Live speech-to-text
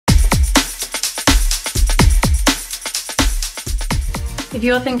If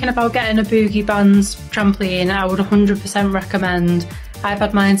you're thinking about getting a Boogie Bounce trampoline, I would 100% recommend. I've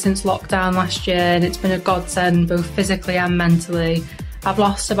had mine since lockdown last year and it's been a godsend both physically and mentally. I've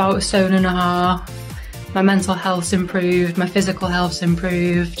lost about 1.5 stone. My mental health's improved, my physical health's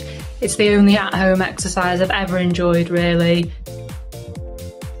improved. It's the only at-home exercise I've ever enjoyed, really.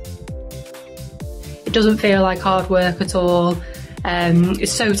 It doesn't feel like hard work at all.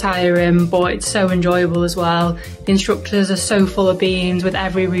 It's so tiring, but it's so enjoyable as well. The instructors are so full of beans with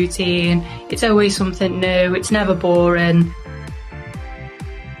every routine. It's always something new, it's never boring.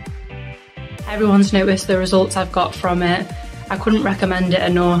 Everyone's noticed the results I've got from it. I couldn't recommend it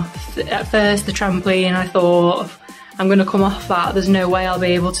enough. At first, the trampoline, I thought, I'm going to come off that, there's no way I'll be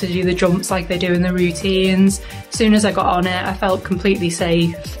able to do the jumps like they do in the routines. As soon as I got on it, I felt completely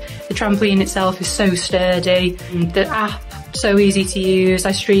safe. The trampoline itself is so sturdy. The app, so easy to use.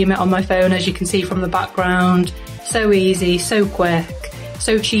 I stream it on my phone, as you can see from the background. So easy, so quick,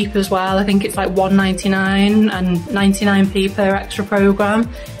 so cheap as well. I think it's like $1.99 and 99p per extra program.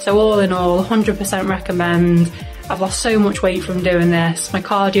 So all in all, 100% recommend. I've lost so much weight from doing this. My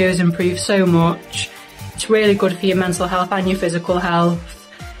cardio's improved so much. It's really good for your mental health and your physical health.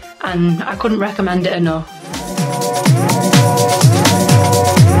 And I couldn't recommend it enough.